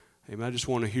Amen. I just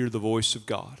want to hear the voice of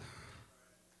God.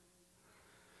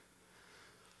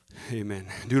 Amen.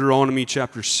 Deuteronomy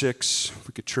chapter 6. If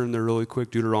we could turn there really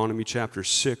quick. Deuteronomy chapter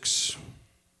 6.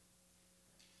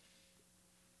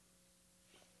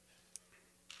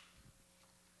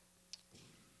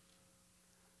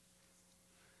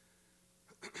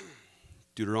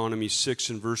 Deuteronomy 6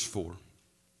 and verse 4.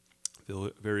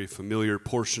 A very familiar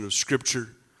portion of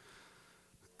Scripture.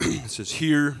 It says,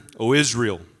 "Hear, O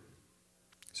Israel."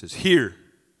 It says, "Hear,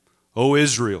 O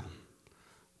Israel,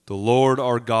 the Lord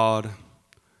our God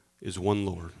is one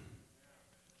Lord."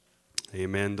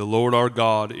 Amen. The Lord our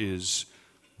God is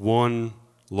one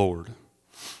Lord.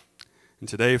 And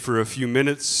today, for a few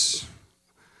minutes,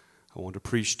 I want to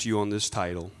preach to you on this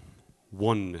title,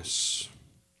 Oneness.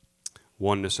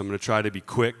 Oneness. I'm going to try to be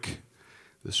quick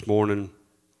this morning.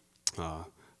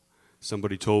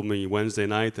 Somebody told me Wednesday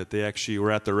night that they actually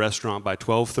were at the restaurant by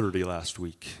 12:30 last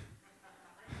week.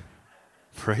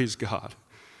 Praise God.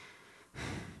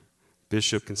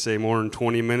 Bishop can say more in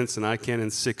 20 minutes than I can in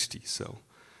 60, so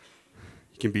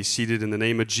you can be seated in the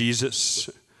name of Jesus.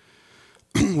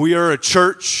 We are a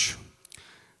church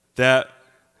that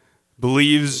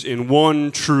believes in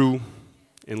one true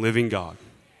and living God.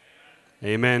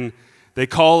 Amen. They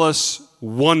call us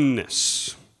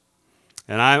Oneness.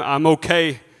 And I'm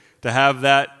okay to have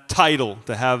that title,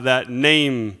 to have that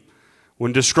name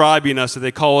when describing us, that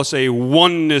they call us a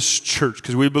oneness church,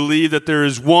 because we believe that there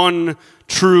is one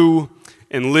true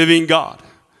and living God.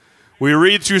 We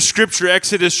read through Scripture,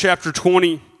 Exodus chapter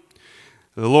 20.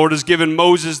 The Lord has given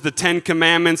Moses the 10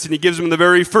 Commandments, and he gives him the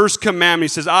very first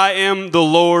commandment. He says, "I am the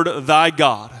Lord thy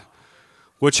God,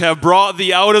 which have brought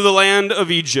thee out of the land of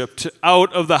Egypt,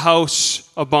 out of the house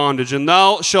of bondage. And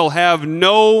thou shalt have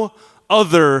no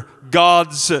other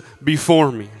gods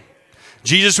before me."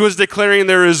 Jesus was declaring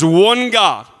there is one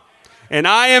God, and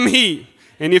I am He.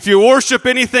 And if you worship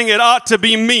anything, it ought to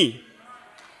be me.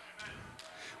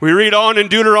 We read on in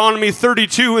Deuteronomy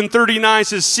 32 and 39, it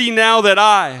says, "See now that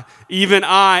I, even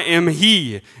I, am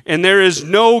He, and there is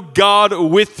no God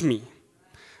with me.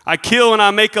 I kill and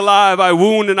I make alive, I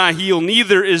wound and I heal.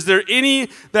 Neither is there any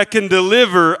that can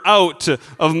deliver out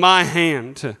of my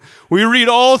hand." We read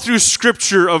all through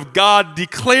Scripture of God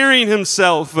declaring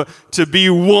Himself to be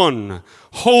one,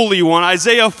 Holy One.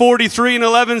 Isaiah 43 and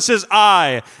 11 says,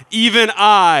 "I, even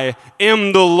I,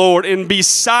 am the Lord, and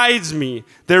besides me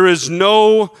there is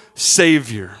no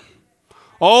Savior."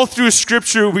 All through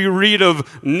Scripture, we read of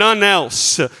none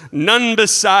else, none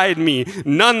beside me,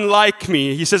 none like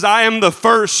me. He says, "I am the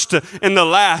first and the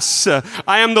last.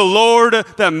 I am the Lord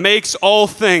that makes all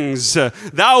things.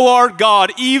 Thou art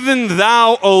God, even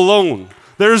thou alone."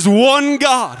 There's one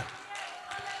God.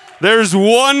 There's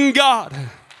one God.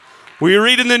 We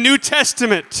read in the New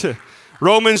Testament,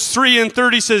 Romans 3 and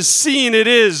 30 says, "Seeing it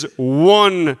is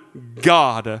one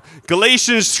God."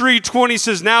 Galatians 3:20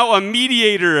 says, "Now a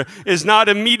mediator is not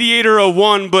a mediator of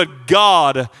one, but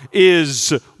God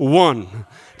is one."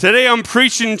 Today I'm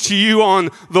preaching to you on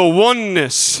the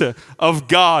oneness of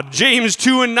God. James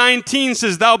 2 and 19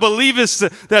 says, "Thou believest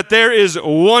that there is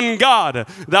one God.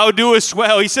 Thou doest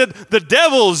well." He said, the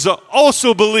devils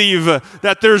also believe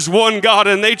that there's one God,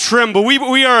 and they tremble.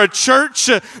 We are a church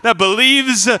that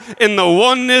believes in the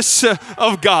oneness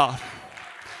of God.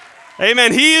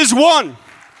 Amen. He is one.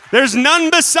 There's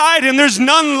none beside Him. There's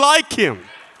none like Him.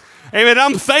 Amen.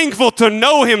 I'm thankful to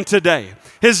know Him today.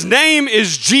 His name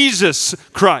is Jesus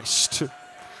Christ.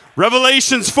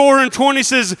 Revelations 4 and 20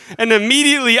 says, "And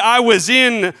immediately I was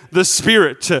in the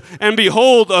Spirit, and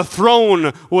behold, a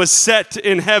throne was set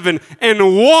in heaven,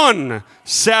 and one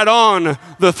sat on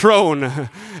the throne."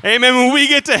 Amen. When we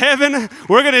get to heaven,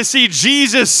 we're going to see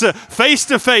Jesus face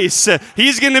to face.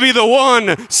 He's going to be the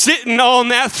one sitting on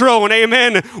that throne.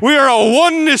 Amen. We are a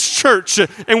oneness church,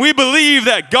 and we believe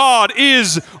that God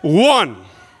is one.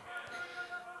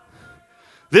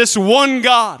 This one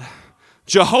God,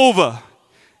 Jehovah,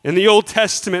 in the Old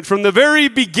Testament, from the very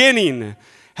beginning,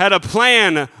 had a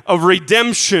plan of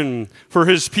redemption for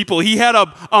His people. He had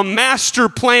a master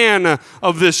plan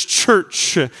of this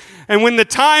church. And when the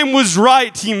time was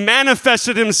right, He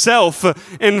manifested Himself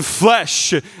in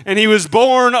flesh. And He was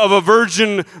born of a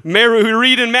Virgin Mary. We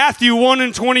read in Matthew 1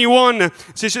 and 21, it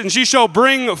says, "And she shall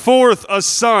bring forth a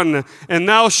son, and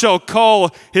thou shalt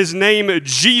call His name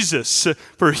Jesus,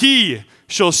 for He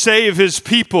shall save His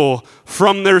people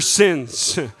from their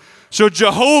sins." So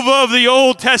Jehovah of the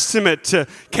Old Testament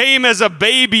came as a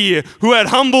baby who had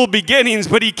humble beginnings,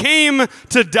 but He came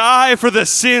to die for the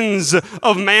sins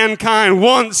of mankind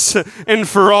once and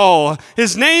for all.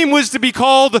 His name was to be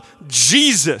called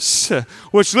Jesus,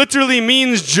 which literally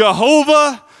means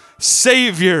Jehovah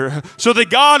Savior. So the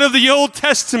God of the Old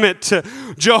Testament,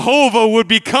 Jehovah, would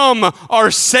become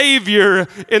our Savior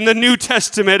in the New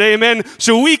Testament. Amen.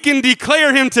 So we can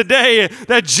declare him today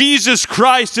that Jesus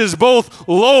Christ is both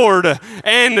Lord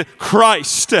and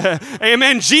Christ.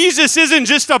 Amen. Jesus isn't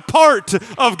just a part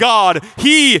of God.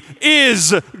 He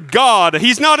is God.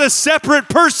 He's not a separate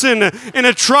person in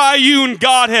a triune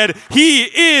Godhead. He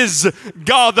is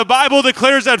God. The Bible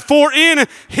declares that for in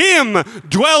him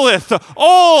dwelleth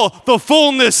all the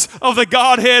fullness of the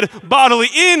Godhead bodily.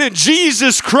 In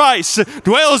Jesus Christ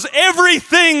dwells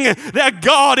everything that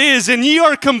God is, and ye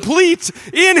are complete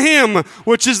in him,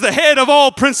 which is the head of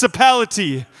all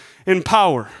principality and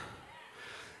power.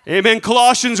 Amen.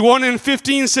 Colossians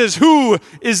 1:15 says, who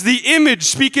is the image,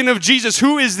 speaking of Jesus,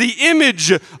 who is the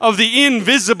image of the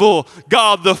invisible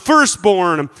God, the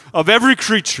firstborn of every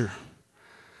creature.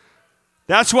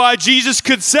 That's why Jesus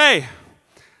could say,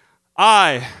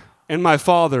 I and my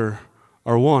Father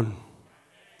are one.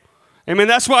 Amen.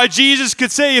 That's why Jesus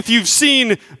could say, if you've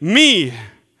seen me,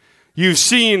 you've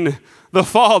seen the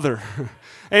Father.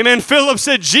 Amen. Philip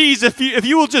said, Jesus, if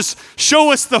you will just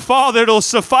show us the Father, it'll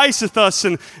sufficeth us.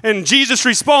 And Jesus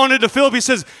responded to Philip, he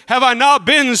says, have I not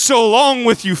been so long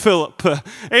with you, Philip?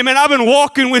 Amen. I've been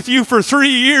walking with you for 3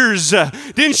 years.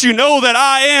 Didn't you know that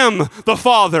I am the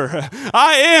Father?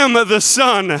 I am the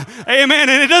Son. Amen.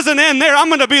 And it doesn't end there. I'm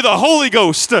going to be the Holy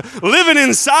Ghost living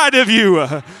inside of you.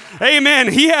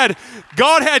 Amen.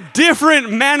 God had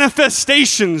different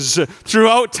manifestations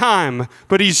throughout time,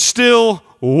 but he's still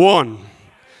one.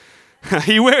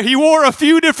 He wore a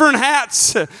few different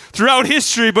hats throughout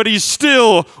history, but he's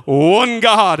still one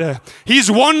God.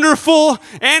 He's wonderful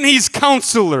and he's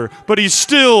counselor, but he's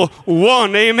still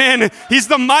one. Amen. He's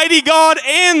the mighty God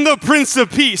and the Prince of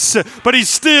Peace, but he's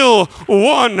still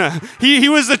one. He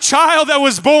was the child that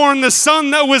was born, the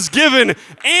son that was given,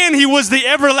 and he was the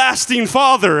everlasting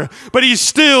Father, but he's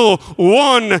still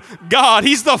one God.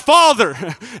 He's the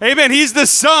Father. Amen. He's the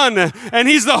Son and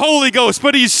he's the Holy Ghost,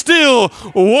 but he's still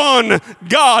one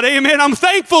God. Amen. I'm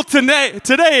thankful today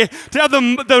to have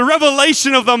the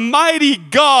revelation of the mighty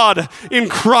God in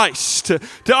Christ.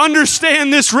 To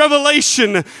understand this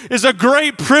revelation is a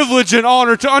great privilege and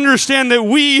honor, to understand that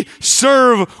we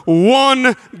serve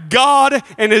one God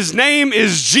and his name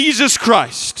is Jesus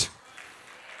Christ.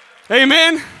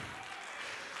 Amen.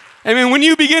 Amen. When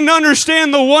you begin to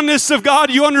understand the oneness of God,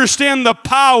 you understand the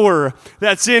power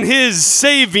that's in his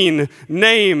saving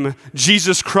name,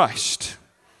 Jesus Christ.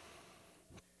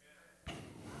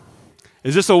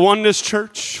 Is this a oneness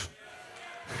church?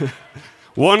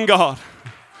 One God.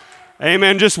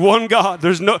 Amen. Just one God.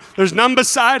 There's none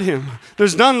beside him.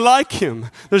 There's none like him.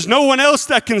 There's no one else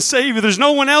that can save you. There's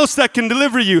no one else that can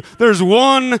deliver you. There's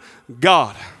one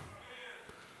God.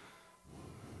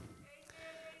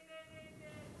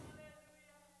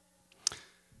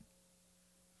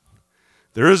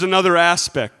 There is another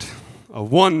aspect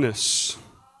of oneness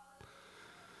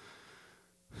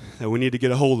that we need to get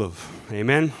a hold of.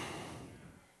 Amen.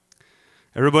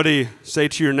 Everybody say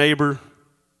to your neighbor,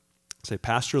 say,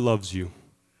 Pastor loves you.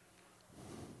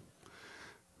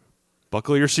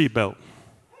 Buckle your seatbelt.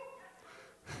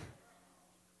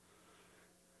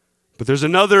 But there's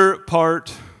another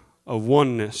part of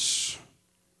oneness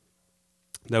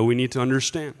that we need to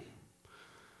understand.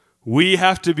 We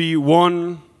have to be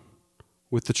one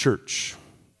with the church.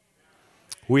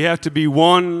 We have to be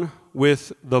one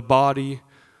with the body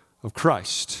of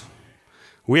Christ.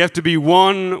 We have to be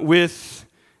one with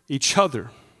each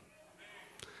other.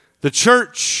 The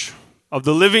church of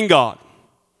the living God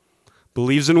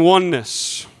believes in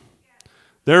oneness.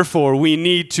 Therefore, we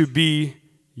need to be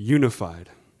unified.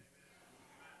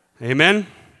 Amen?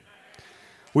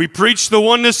 We preach the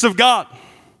oneness of God.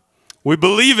 We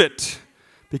believe it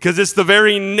because it's the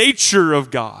very nature of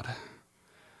God.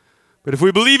 But if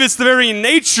we believe it's the very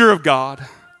nature of God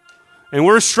and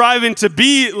we're striving to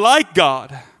be like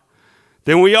God,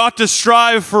 then we ought to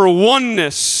strive for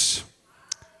oneness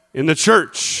in the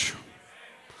church.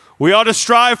 We ought to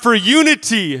strive for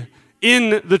unity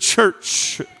in the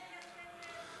church.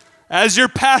 As your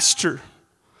pastor,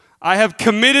 I have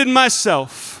committed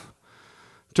myself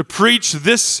to preach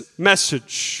this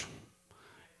message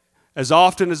as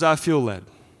often as I feel led.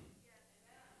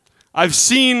 I've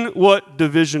seen what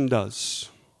division does.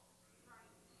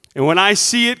 And when I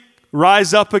see it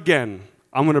rise up again,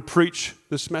 I'm going to preach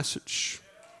this message.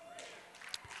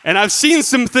 And I've seen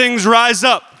some things rise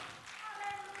up.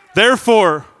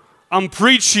 Therefore, I'm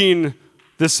preaching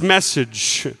this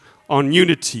message on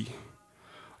unity.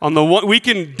 We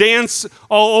can dance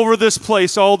all over this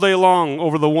place all day long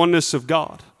over the oneness of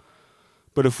God.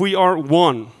 But if we aren't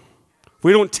one, if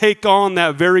we don't take on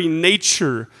that very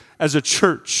nature as a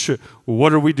church,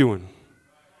 what are we doing?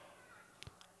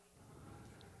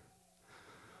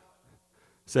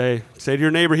 Say to your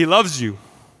neighbor, he loves you.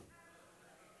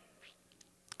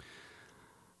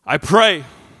 I pray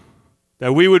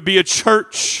that we would be a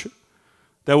church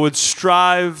that would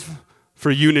strive for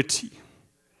unity.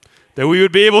 That we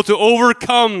would be able to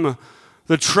overcome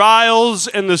the trials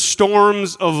and the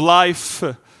storms of life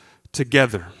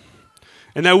together.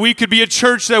 And that we could be a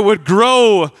church that would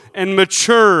grow and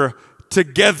mature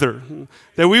together.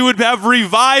 That we would have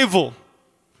revival,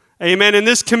 amen, in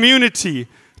this community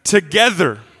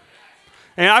together.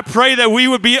 And I pray that we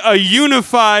would be a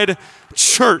unified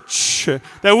church.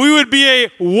 That we would be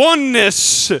a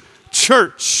oneness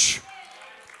church.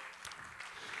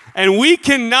 And we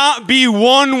cannot be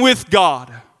one with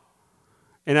God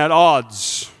and at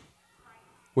odds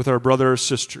with our brother or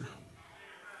sister.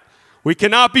 We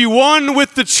cannot be one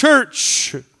with the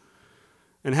church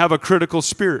and have a critical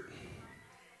spirit.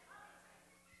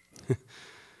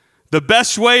 The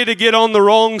best way to get on the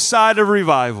wrong side of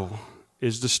revival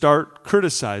is to start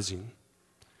criticizing,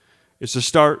 is to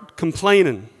start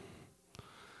complaining,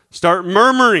 start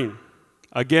murmuring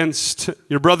against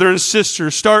your brother and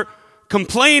sister, start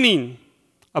complaining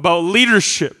about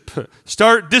leadership,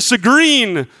 start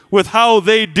disagreeing with how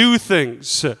they do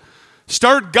things,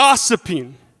 start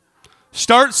gossiping,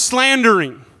 start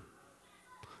slandering.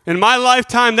 In my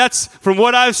lifetime, that's, from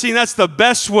what I've seen, that's the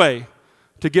best way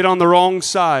to get on the wrong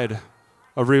side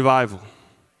of revival.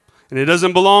 And it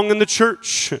doesn't belong in the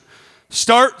church.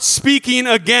 Start speaking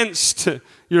against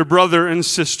your brother and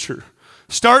sister.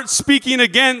 Start speaking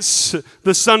against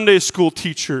the Sunday school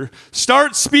teacher.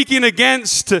 Start speaking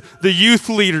against the youth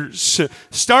leaders.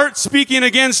 Start speaking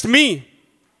against me.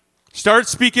 Start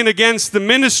speaking against the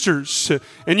ministers.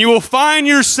 And you will find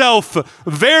yourself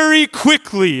very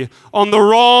quickly on the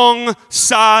wrong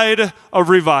side of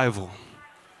revival.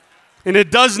 And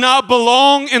it does not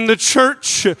belong in the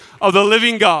church of the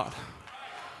living God.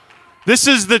 This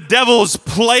is the devil's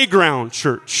playground,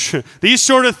 church. These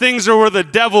sort of things are where the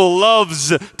devil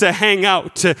loves to hang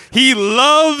out. He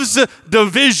loves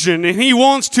division, and he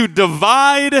wants to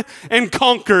divide and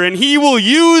conquer, and he will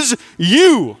use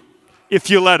you if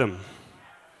you let him.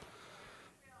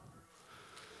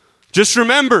 Just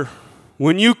remember,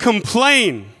 when you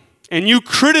complain and you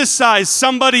criticize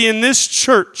somebody in this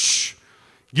church,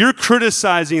 you're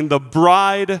criticizing the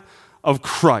bride of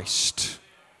Christ.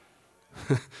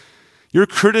 You're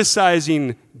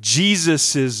criticizing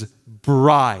Jesus'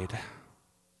 bride.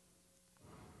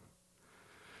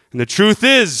 And the truth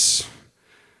is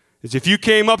if you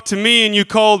came up to me and you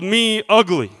called me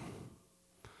ugly,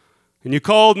 and you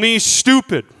called me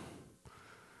stupid,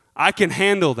 I can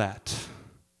handle that.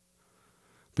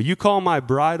 But you call my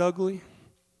bride ugly,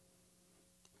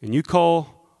 and you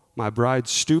call my bride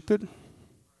stupid,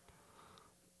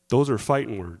 those are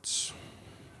fighting words.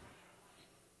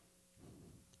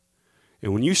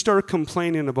 And when you start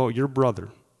complaining about your brother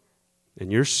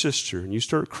and your sister, and you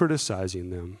start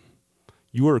criticizing them,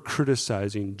 you are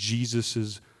criticizing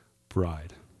Jesus'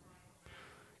 bride.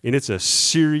 And it's a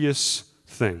serious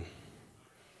thing.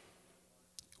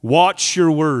 Watch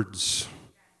your words.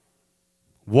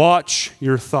 Watch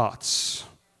your thoughts.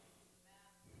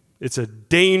 It's a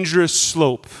dangerous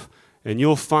slope, and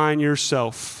you'll find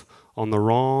yourself on the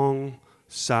wrong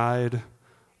side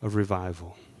of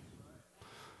revival.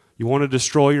 You want to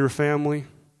destroy your family?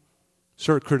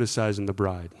 Start criticizing the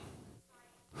bride.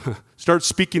 Start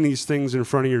speaking these things in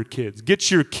front of your kids.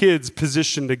 Get your kids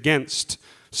positioned against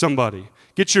somebody.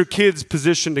 Get your kids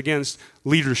positioned against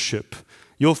leadership.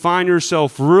 You'll find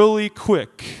yourself really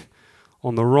quick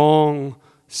on the wrong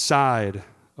side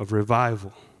of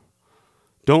revival.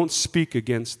 Don't speak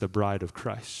against the bride of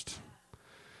Christ.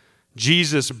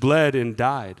 Jesus bled and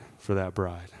died for that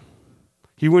bride.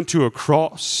 He went to a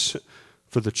cross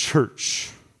for the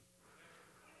church.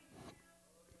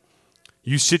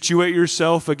 You situate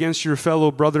yourself against your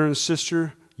fellow brother and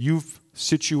sister, you've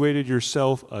situated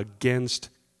yourself against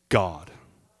God.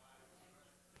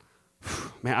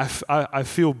 Man, I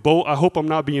feel bold. I hope I'm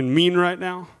not being mean right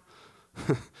now.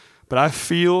 But I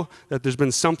feel that there's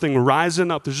been something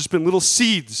rising up. There's just been little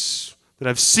seeds that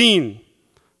I've seen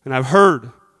and I've heard.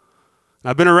 And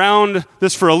I've been around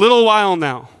this for a little while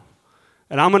now.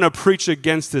 And I'm going to preach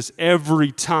against this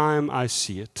every time I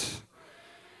see it.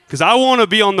 Because I want to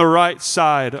be on the right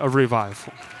side of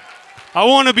revival. I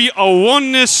want to be a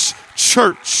oneness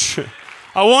church.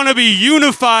 I want to be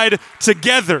unified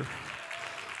together.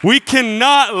 We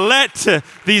cannot let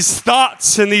these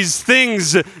thoughts and these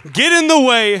things get in the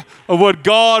way of what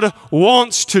God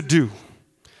wants to do.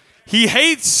 He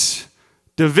hates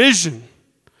division.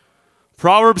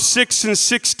 Proverbs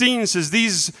 6:16 says,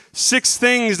 these 6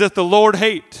 things that the Lord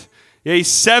hate, yea,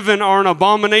 7 are an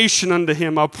abomination unto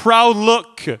him: a proud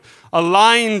look, a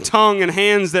lying tongue, and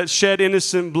hands that shed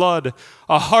innocent blood,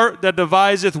 a heart that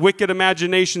deviseth wicked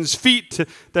imaginations, feet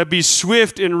that be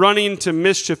swift in running to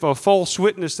mischief, a false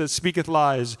witness that speaketh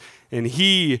lies, and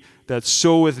he that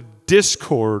soweth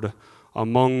discord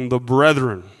among the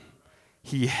brethren.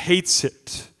 He hates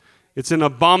it. It's an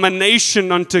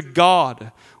abomination unto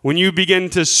God when you begin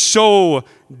to sow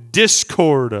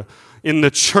discord in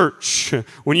the church,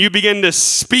 when you begin to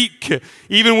speak,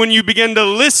 even when you begin to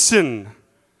listen.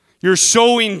 You're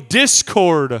sowing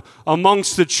discord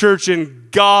amongst the church, and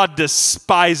God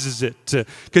despises it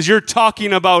because you're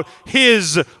talking about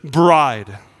his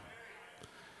bride.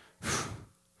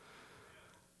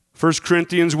 1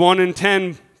 Corinthians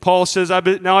 1:10, Paul says,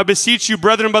 Now I beseech you,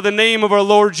 brethren, by the name of our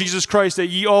Lord Jesus Christ, that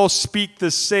ye all speak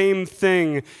the same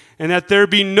thing, and that there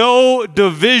be no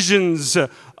divisions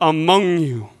among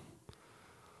you.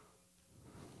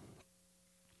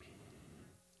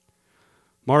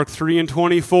 Mark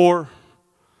 3:24,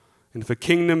 and if a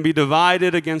kingdom be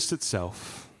divided against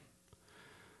itself,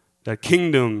 that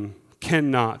kingdom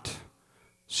cannot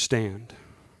stand.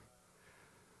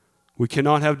 We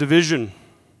cannot have division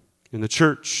in the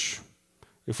church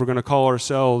if we're going to call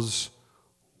ourselves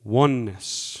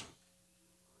oneness.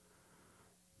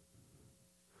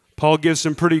 Paul gives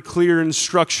some pretty clear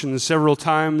instructions several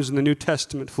times in the New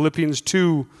Testament. Philippians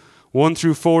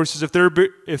 2:1-4 says,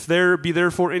 if there be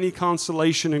therefore any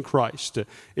consolation in Christ,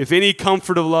 if any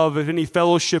comfort of love, if any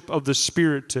fellowship of the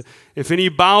Spirit, if any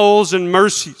bowels and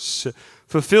mercies,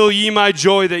 fulfill ye my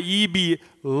joy, that ye be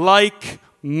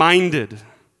like-minded,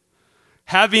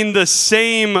 having the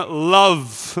same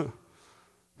love,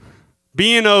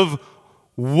 being of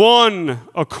one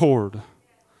accord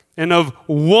and of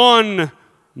one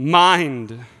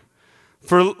mind.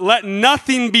 For let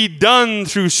nothing be done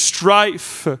through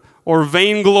strife or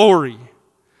vainglory,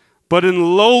 but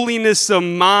in lowliness of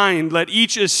mind let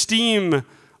each esteem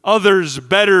others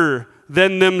better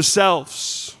than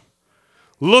themselves.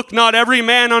 Look not every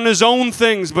man on his own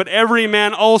things, but every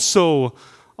man also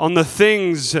on the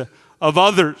things of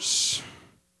others.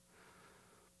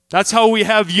 That's how we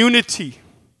have unity,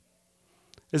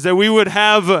 is that we would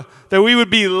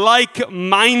be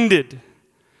like-minded.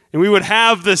 And we would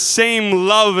have the same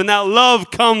love, and that love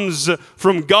comes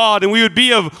from God. And we would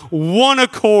be of one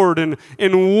accord and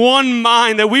in one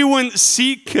mind, that we wouldn't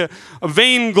seek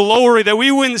vainglory, that we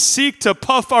wouldn't seek to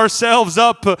puff ourselves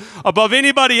up above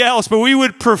anybody else, but we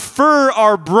would prefer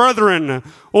our brethren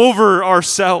over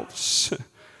ourselves.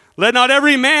 Let not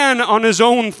every man on his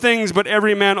own things, but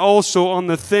every man also on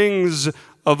the things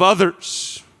of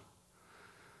others.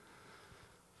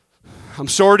 I'm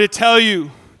sorry to tell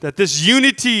you that this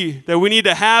unity that we need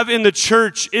to have in the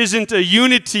church isn't a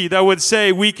unity that would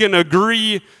say we can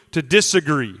agree to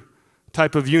disagree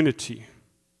type of unity.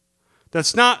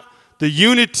 That's not the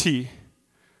unity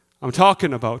I'm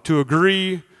talking about, to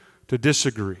agree to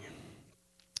disagree.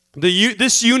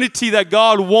 This unity that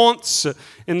God wants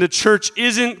in the church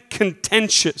isn't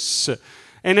contentious,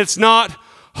 and it's not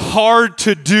hard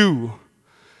to do,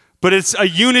 but it's a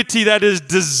unity that is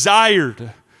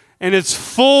desired, and it's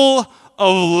full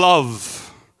of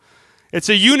love. It's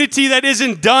a unity that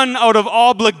isn't done out of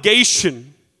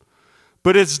obligation,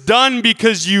 but it's done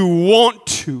because you want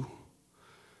to.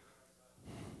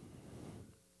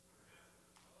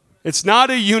 It's not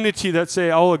a unity that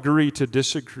say, I'll agree to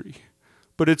disagree,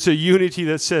 but it's a unity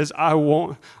that says, I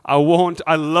love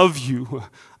you.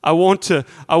 I want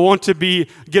to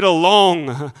get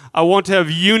along. I want to have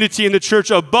unity in the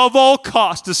church above all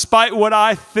costs, despite what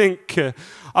I think.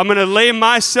 I'm going to lay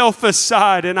myself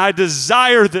aside, and I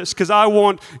desire this because I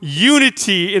want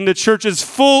unity in the church. It's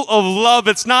full of love.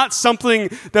 It's not something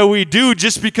that we do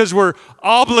just because we're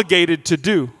obligated to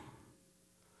do.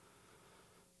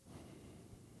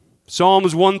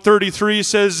 Psalms 133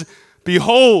 says,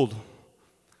 behold,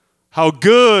 how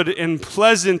good and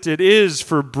pleasant it is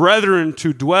for brethren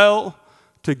to dwell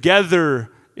together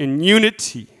in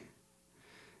unity.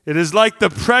 It is like the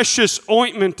precious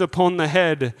ointment upon the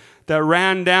head that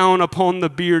ran down upon the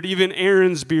beard, even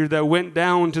Aaron's beard that went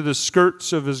down to the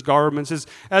skirts of his garments.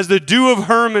 As the dew of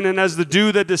Hermon, and as the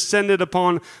dew that descended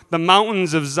upon the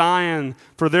mountains of Zion.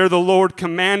 For there the Lord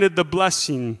commanded the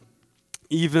blessing,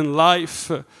 even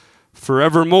life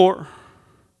forevermore.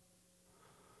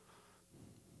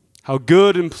 How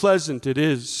good and pleasant it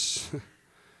is,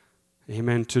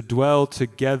 amen, to dwell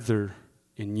together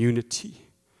in unity.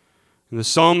 And the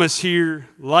psalmist here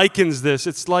likens this.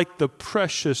 It's like the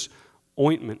precious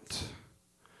ointment.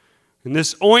 And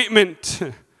this ointment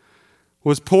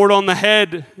was poured on the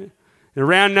head. It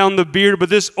ran down the beard, but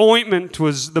this ointment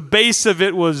the base of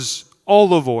it was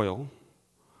olive oil.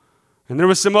 And there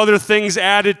was some other things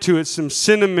added to it, some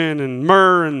cinnamon and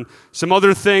myrrh and some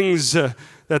other things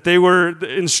that they were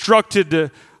instructed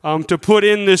to put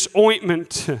in this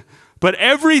ointment. But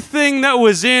everything that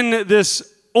was in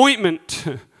this ointment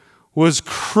was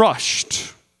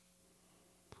crushed.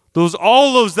 Those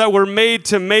olives that were made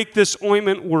to make this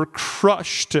ointment were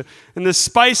crushed. And the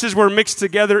spices were mixed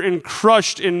together and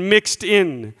crushed and mixed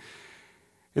in.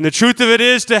 And the truth of it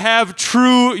is, to have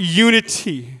true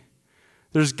unity,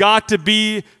 there's got to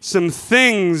be some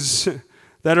things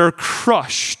that are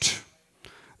crushed,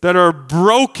 that are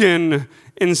broken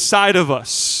inside of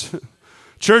us.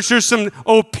 Church, there's some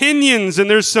opinions and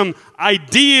there's some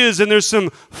ideas and there's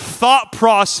some thought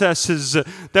processes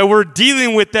that we're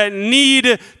dealing with that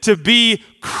need to be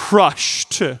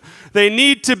crushed. They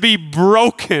need to be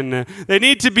broken. They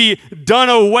need to be done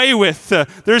away with.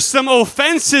 There's some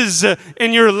offenses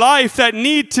in your life that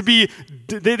need to be,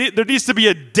 there needs to be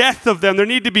a death of them. They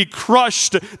need to be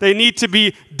crushed. They need to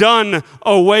be done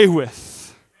away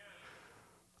with.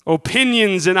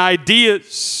 Opinions and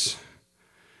ideas.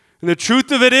 And the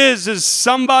truth of it is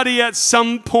somebody at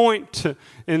some point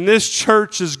in this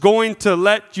church is going to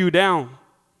let you down.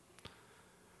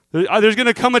 There's going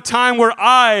to come a time where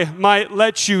I might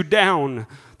let you down,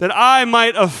 that I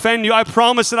might offend you. I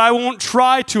promise that I won't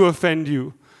try to offend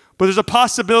you, but there's a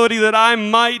possibility that I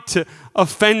might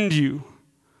offend you.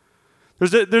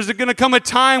 There's going to come a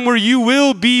time where you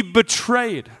will be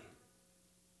betrayed.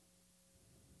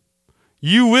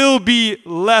 You will be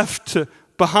left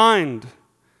behind.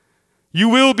 You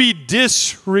will be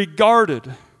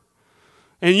disregarded.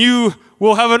 And you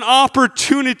will have an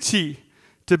opportunity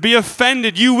to be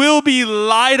offended. You will be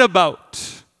lied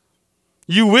about.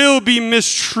 You will be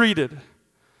mistreated.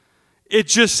 It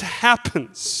just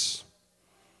happens.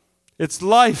 It's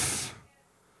life.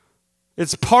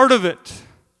 It's part of it.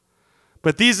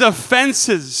 But these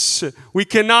offenses, we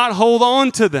cannot hold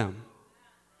on to them.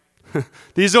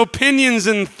 These opinions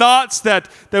and thoughts that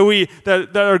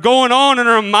are going on in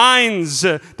our minds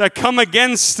that come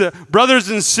against brothers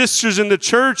and sisters in the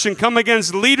church and come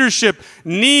against leadership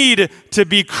need to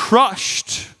be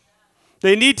crushed.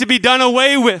 They need to be done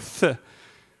away with.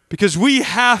 Because we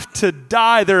have to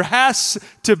die. There has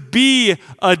to be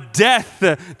a death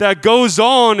that goes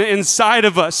on inside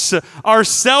of us. Our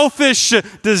selfish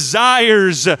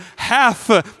desires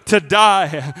have to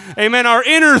die. Amen. Our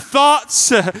inner thoughts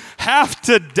have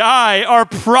to die. Our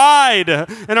pride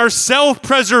and our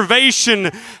self-preservation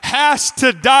has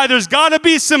to die. There's got to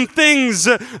be some things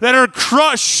that are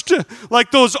crushed,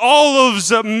 like those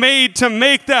olives made to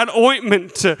make that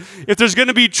ointment. If there's going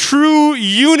to be true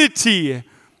unity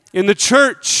in the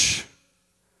church.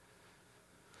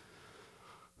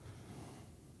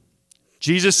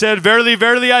 Jesus said, "Verily,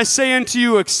 verily, I say unto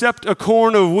you, except a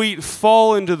corn of wheat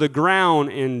fall into the ground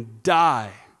and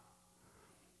die,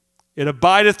 it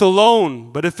abideth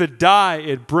alone, but if it die,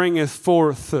 it bringeth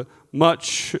forth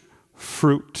much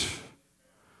fruit."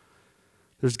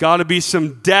 There's got to be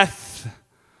some death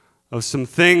of some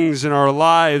things in our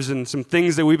lives and some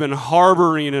things that we've been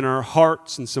harboring in our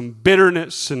hearts and some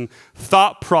bitterness and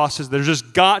thought process. There's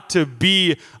just got to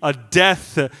be a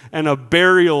death and a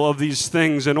burial of these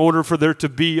things in order for there to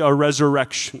be a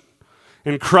resurrection.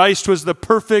 And Christ was the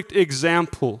perfect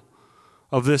example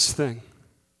of this thing.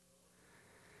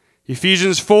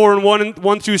 Ephesians 4 and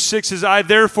 1 through 6 says, "I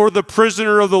therefore, the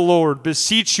prisoner of the Lord,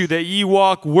 beseech you that ye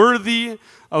walk worthy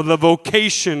of the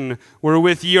vocation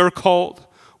wherewith ye are called,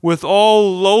 with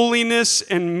all lowliness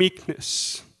and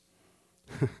meekness."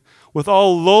 With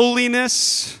all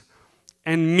lowliness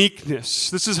and meekness.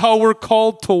 This is how we're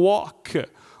called to walk.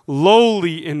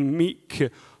 Lowly and meek.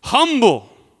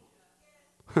 Humble.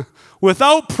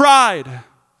 Without pride.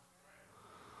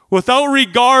 Without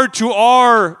regard to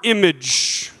our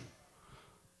image.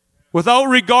 Without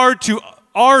regard to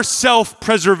our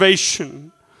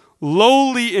self-preservation.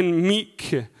 Lowly and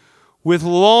meek. With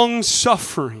long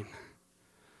suffering.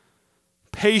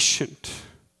 Patient,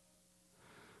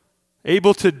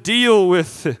 able to deal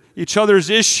with each other's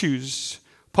issues.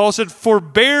 Paul said,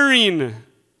 forbearing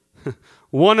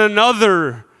one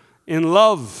another in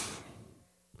love.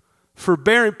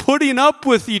 Forbearing, putting up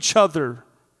with each other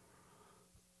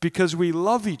because we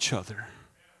love each other.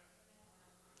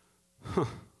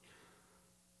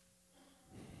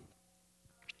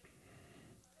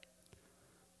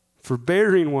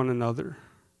 Forbearing one another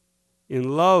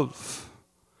in love.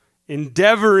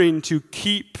 Endeavoring to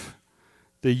keep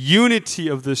the unity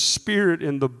of the Spirit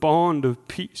in the bond of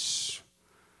peace.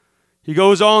 He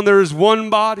goes on, there is one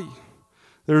body.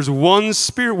 There's one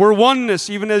Spirit. We're oneness,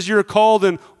 even as you're called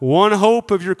in one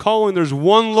hope of your calling. There's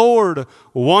one Lord,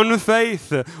 one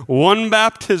faith, one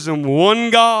baptism, one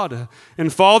God,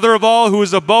 and Father of all, who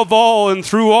is above all and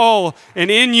through all and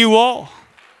in you all.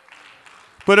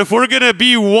 But if we're going to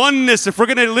be oneness, if we're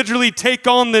going to literally take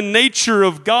on the nature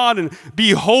of God and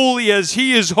be holy as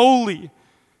He is holy,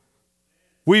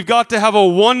 we've got to have a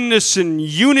oneness in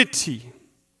unity,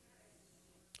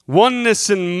 oneness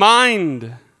in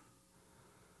mind,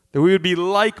 that we would be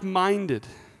like-minded.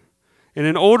 And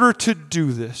in order to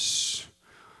do this,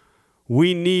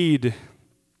 we need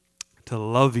to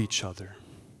love each other.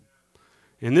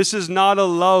 And this is not a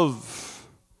love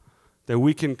that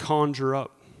we can conjure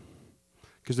up.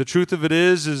 Because the truth of it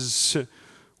is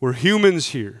we're humans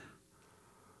here.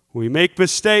 We make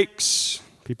mistakes.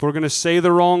 People are going to say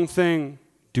the wrong thing,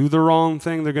 do the wrong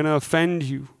thing. They're going to offend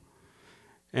you.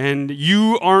 And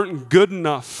you aren't good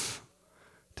enough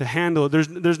to handle it.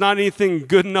 There's not anything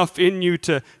good enough in you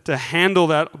to handle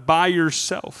that by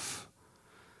yourself.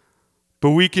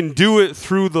 But we can do it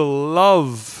through the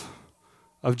love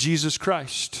of Jesus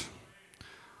Christ.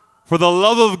 For the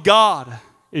love of God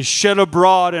is shed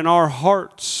abroad in our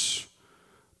hearts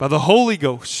by the Holy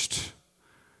Ghost,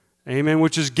 amen,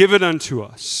 which is given unto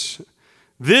us.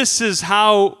 This is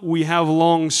how we have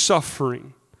long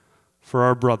suffering for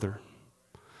our brother.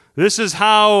 This is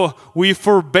how we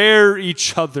forbear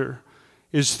each other,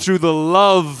 is through the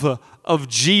love of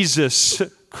Jesus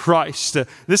Christ.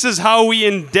 This is how we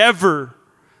endeavor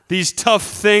these tough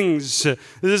things. This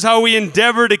is how we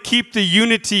endeavor to keep the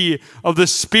unity of the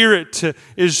Spirit,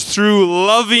 is through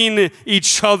loving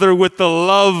each other with the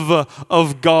love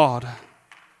of God.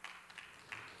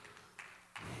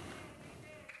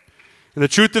 And the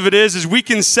truth of it is we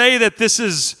can say that this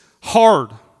is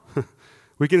hard.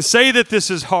 We can say that this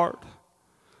is hard.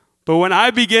 But when I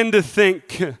begin to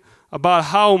think about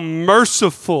how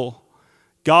merciful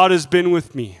God has been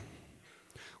with me,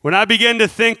 when I begin to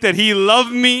think that He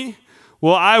loved me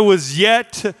while I was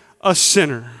yet a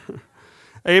sinner,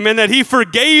 amen, that He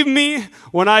forgave me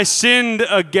when I sinned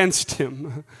against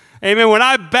Him, amen, when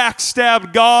I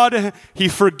backstabbed God, He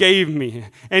forgave me,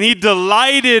 and He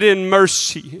delighted in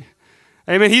mercy.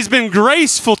 Amen. He's been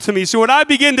graceful to me. So when I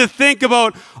begin to think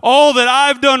about all that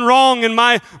I've done wrong and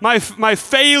my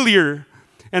failure,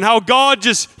 and how God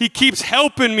He keeps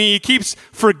helping me, He keeps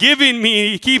forgiving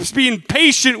me, He keeps being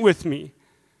patient with me.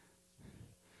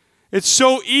 It's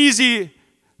so easy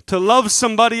to love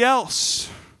somebody else.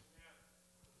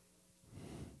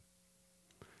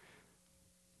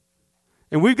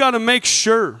 And we've got to make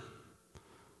sure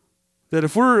that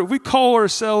if we call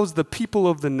ourselves the people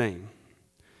of the name,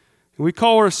 we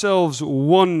call ourselves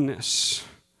oneness,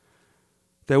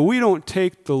 that we don't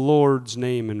take the Lord's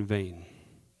name in vain.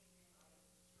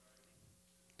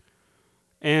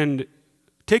 And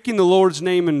taking the Lord's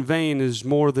name in vain is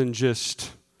more than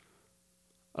just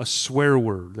a swear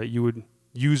word, that you would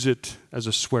use it as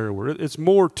a swear word. It's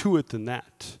more to it than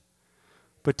that.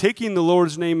 But taking the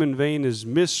Lord's name in vain is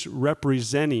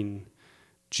misrepresenting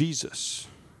Jesus.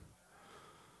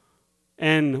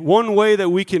 And one way that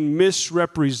we can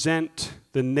misrepresent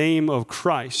the name of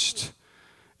Christ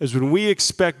is when we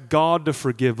expect God to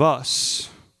forgive us,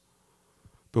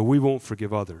 but we won't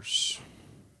forgive others.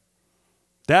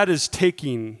 That is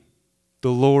taking the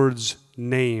Lord's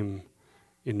name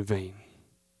in vain.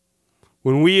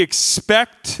 When we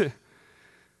expect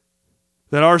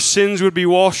that our sins would be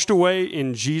washed away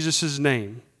in Jesus'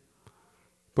 name,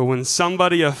 but when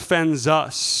somebody offends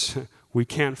us, we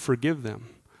can't forgive them.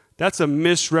 That's a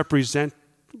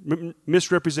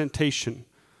misrepresentation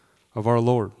of our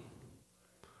Lord.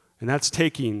 And that's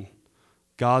taking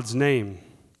God's name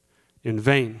in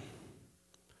vain.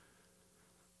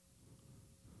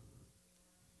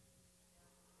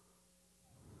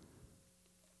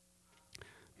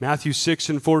 Matthew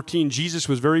 6:14, Jesus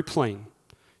was very plain.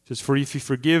 He says, "For if you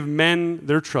forgive men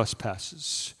their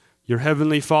trespasses, your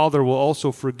heavenly Father will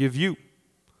also forgive you.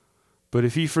 But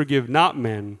if ye forgive not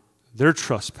men their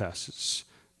trespasses,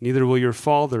 neither will your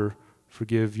Father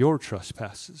forgive your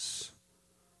trespasses."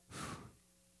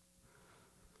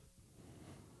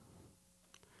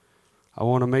 I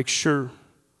want to make sure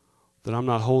that I'm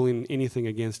not holding anything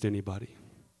against anybody,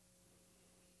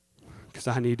 because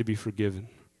I need to be forgiven,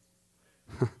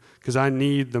 because I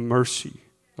need the mercy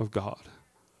of God.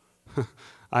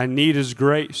 I need His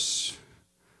grace.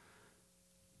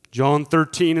 John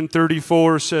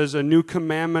 13:34 says, "A new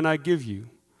commandment I give you,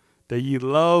 that ye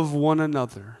love one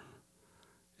another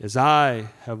as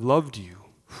I have loved you."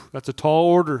 That's a tall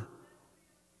order.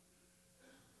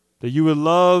 That you would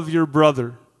love your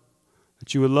brother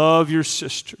That you would love your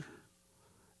sister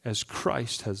as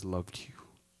Christ has loved you.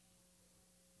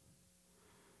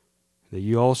 That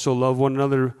you also love one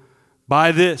another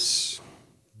by this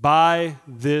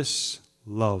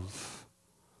love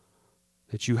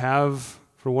that you have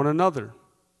for one another.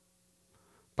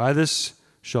 By this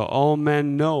shall all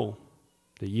men know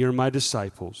that ye are my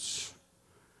disciples,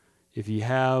 if ye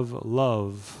have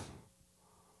love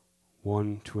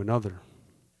one to another.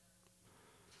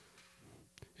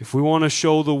 If we want to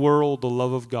show the world the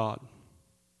love of God,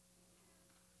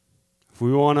 if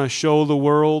we want to show the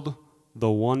world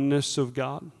the oneness of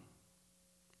God,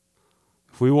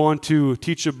 if we want to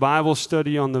teach a Bible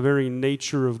study on the very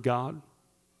nature of God,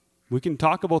 we can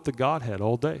talk about the Godhead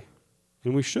all day,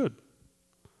 and we should.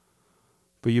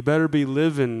 But you better be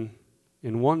living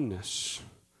in oneness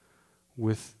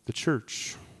with the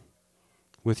church,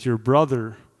 with your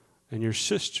brother and your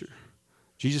sister.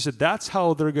 Jesus said that's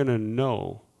how they're going to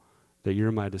know that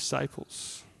you're my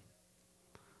disciples.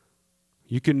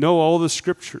 You can know all the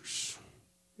scriptures.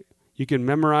 You can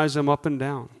memorize them up and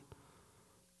down.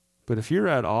 But if you're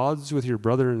at odds with your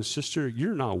brother and sister,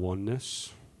 you're not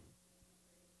oneness.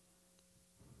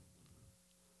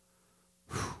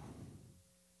 Whew.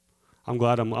 I'm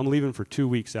glad I'm leaving for 2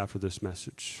 weeks after this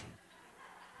message.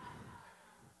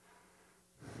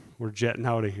 We're jetting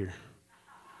out of here.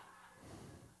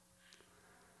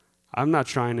 I'm not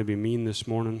trying to be mean this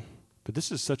morning, but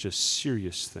this is such a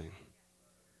serious thing.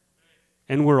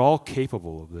 And we're all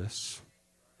capable of this.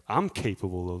 I'm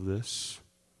capable of this.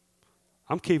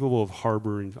 I'm capable of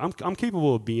harboring. I'm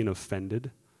capable of being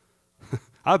offended.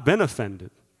 I've been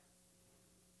offended.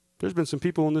 There's been some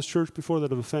people in this church before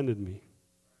that have offended me.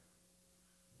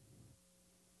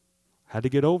 Had to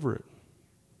get over it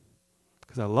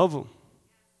because I love them.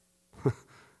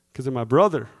 Because they're my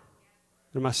brother.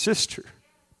 They're my sister.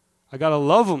 I got to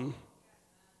love them.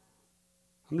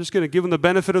 I'm just going to give them the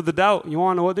benefit of the doubt. You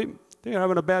want to know what? They're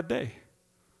having a bad day.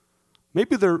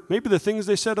 Maybe the things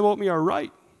they said about me are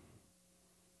right.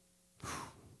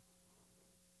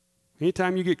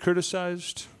 Anytime you get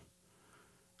criticized,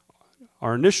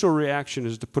 our initial reaction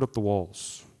is to put up the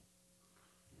walls.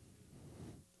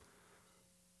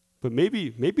 But maybe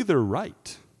they're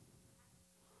right.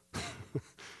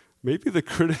 Maybe the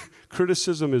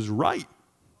criticism is right.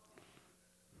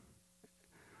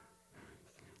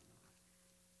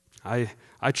 I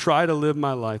try to live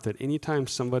my life that anytime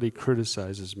somebody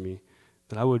criticizes me,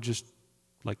 that I would just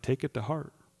take it to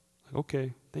heart.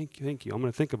 Okay, thank you. I'm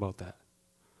going to think about that.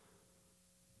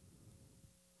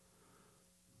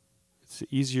 It's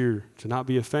easier to not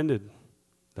be offended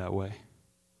that way.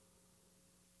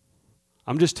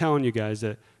 I'm just telling you guys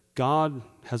that God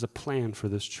has a plan for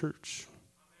this church.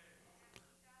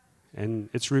 And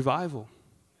it's revival.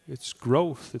 It's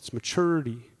growth. It's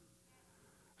maturity.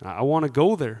 And I want to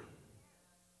go there.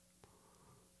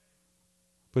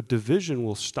 But division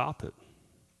will stop it.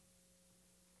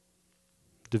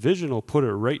 Division will put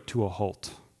it right to a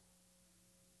halt.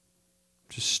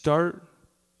 Just start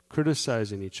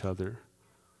criticizing each other,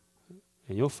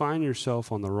 and you'll find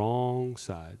yourself on the wrong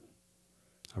side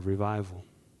of revival.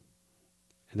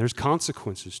 And there's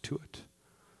consequences to it.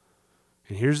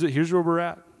 And here's where we're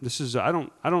at.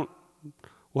 We'll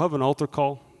have an altar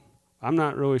call. I'm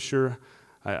not really sure.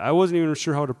 I wasn't even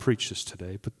sure how to preach this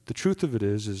today, but the truth of it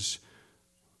is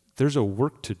there's a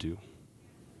work to do.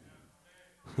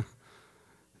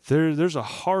 There's a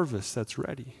harvest that's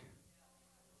ready.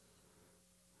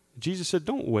 Jesus said,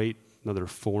 don't wait another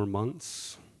 4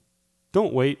 months.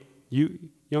 Don't wait. You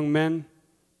young men,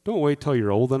 don't wait till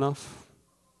you're old enough.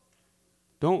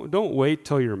 Don't wait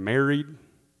till you're married.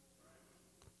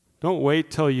 Don't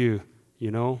wait till you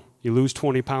lose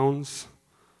 20 pounds.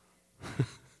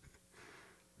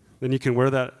 Then you can wear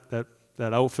that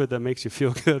outfit that makes you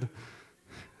feel good.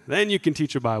 Then you can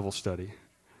teach a Bible study.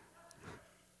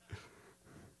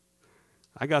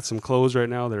 I got some clothes right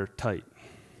now that are tight.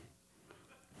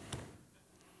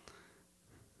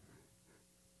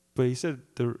 But he said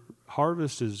the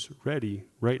harvest is ready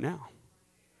right now.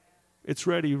 It's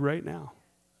ready right now.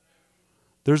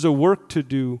 There's a work to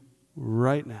do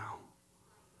right now.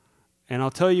 And I'll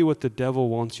tell you what the devil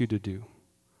wants you to do.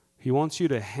 He wants you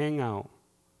to hang out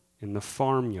in the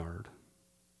farmyard,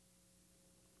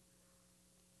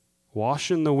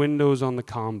 washing the windows on the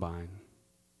combine,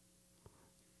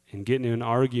 and getting in an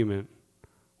argument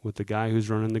with the guy who's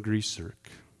running the grease circ.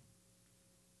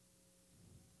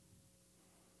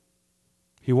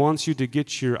 He wants you to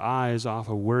get your eyes off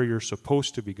of where you're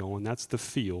supposed to be going. That's the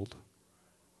field.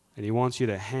 And he wants you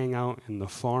to hang out in the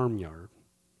farmyard,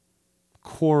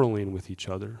 quarreling with each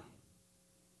other.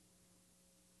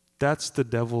 That's the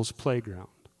devil's playground.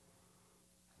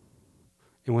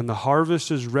 And when the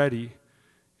harvest is ready,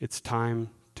 it's time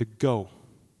to go.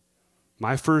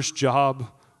 My first job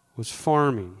was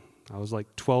farming. I was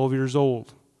like 12 years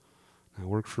old. I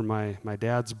worked for my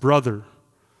dad's brother.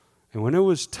 And when it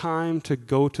was time to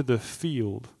go to the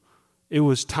field, it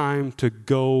was time to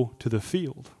go to the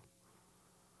field.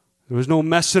 There was no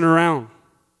messing around.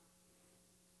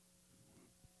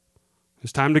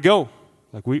 It's time to go.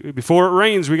 Like before it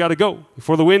rains, we got to go.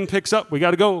 Before the wind picks up, we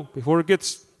got to go. Before it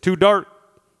gets too dark,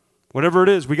 whatever it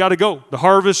is, we got to go. The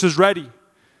harvest is ready.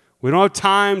 We don't have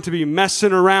time to be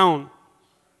messing around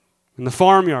in the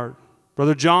farmyard.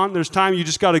 Brother John, there's time you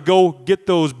just got to go get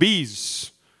those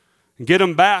bees and get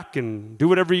them back and do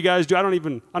whatever you guys do. I don't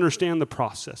even understand the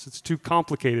process. It's too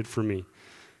complicated for me.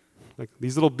 Like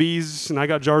these little bees, and I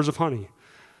got jars of honey.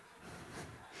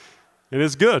 And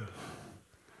it's good.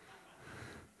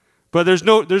 But there's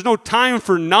no time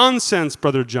for nonsense,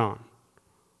 Brother John,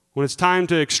 when it's time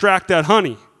to extract that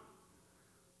honey.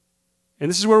 And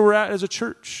this is where we're at as a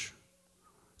church.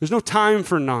 There's no time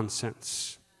for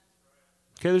nonsense.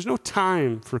 Okay, there's no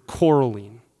time for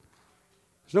quarreling.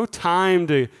 There's no time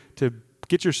to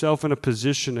get yourself in a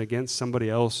position against somebody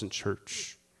else in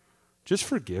church. Just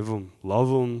forgive them, love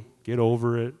them, get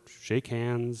over it, shake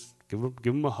hands, give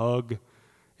them a hug,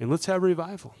 and let's have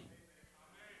revival.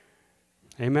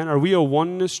 Amen. Are we a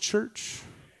oneness church?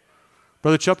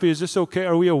 Brother Chuppy, is this okay?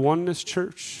 Are we a oneness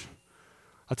church?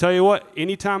 I'll tell you what,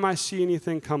 anytime I see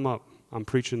anything come up, I'm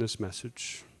preaching this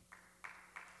message.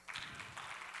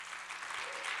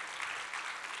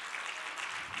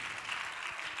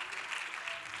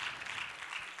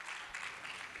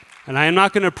 And I am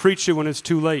not going to preach it when it's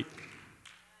too late.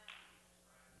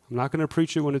 I'm not going to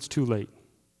preach it when it's too late.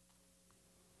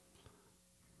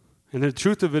 And the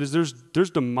truth of it is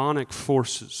there's demonic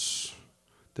forces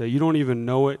that you don't even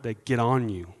know it that get on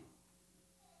you.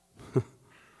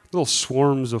 Little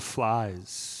swarms of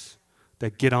flies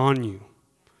that get on you.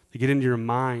 They get into your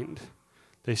mind.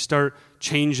 They start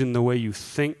changing the way you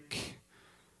think,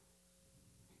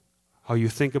 how you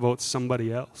think about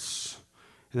somebody else.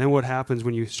 And then what happens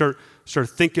when you start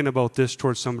thinking about this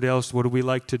towards somebody else? What do we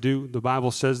like to do? The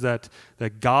Bible says that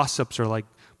gossips are like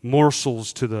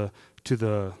morsels to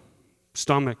the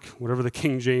stomach, whatever the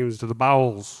King James, to the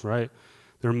bowels, right?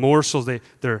 They're morsels.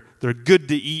 They're good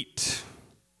to eat.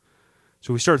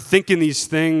 So we start thinking these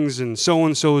things, and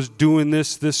so-and-so is doing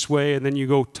this way, and then you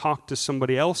go talk to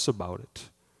somebody else about it.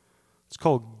 It's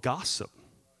called gossip.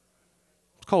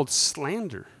 It's called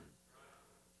slander.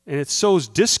 And it sows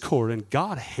discord, and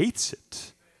God hates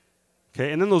it.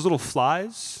 Okay, and then those little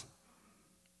flies,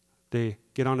 they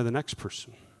get onto the next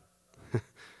person.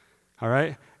 All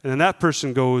right? And then that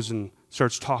person goes and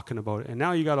starts talking about it. And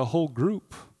now you got a whole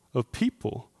group of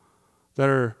people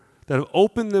that have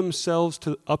opened themselves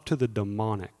up to the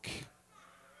demonic.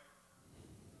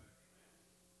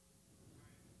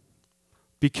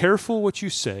 Be careful what you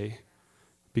say.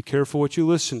 Be careful what you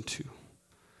listen to.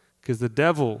 Because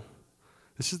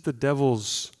this is the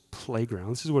devil's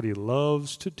playground. This is what he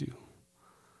loves to do.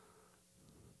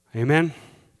 Amen?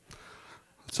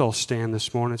 Let's all stand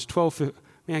this morning. It's 12:50.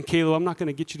 Man, Caleb, I'm not going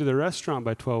to get you to the restaurant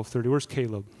by 12:30. Where's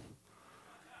Caleb?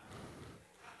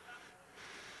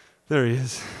 There he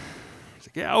is. He's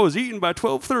like, yeah, I was eating by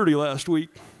 12:30 last week.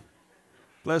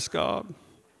 Bless God.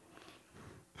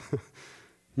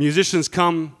 Musicians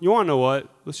come. You want to know what?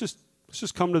 Let's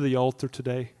just come to the altar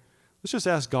today. Let's just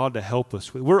ask God to help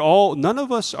us. None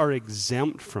of us are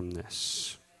exempt from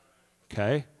this.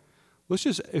 Okay? Let's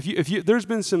just, if you, there's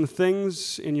been some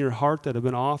things in your heart that have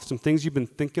been off, some things you've been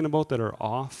thinking about that are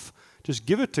off, just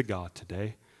give it to God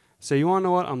today. Say, you want to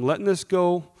know what? I'm letting this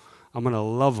go. I'm going to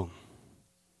love them.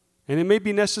 And it may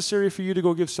be necessary for you to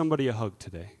go give somebody a hug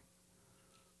today.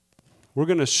 We're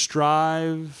going to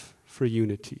strive for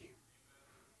unity.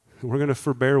 We're going to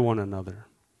forbear one another.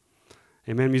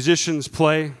 Amen. Musicians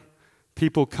play.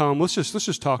 People come. Let's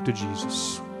just talk to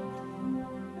Jesus.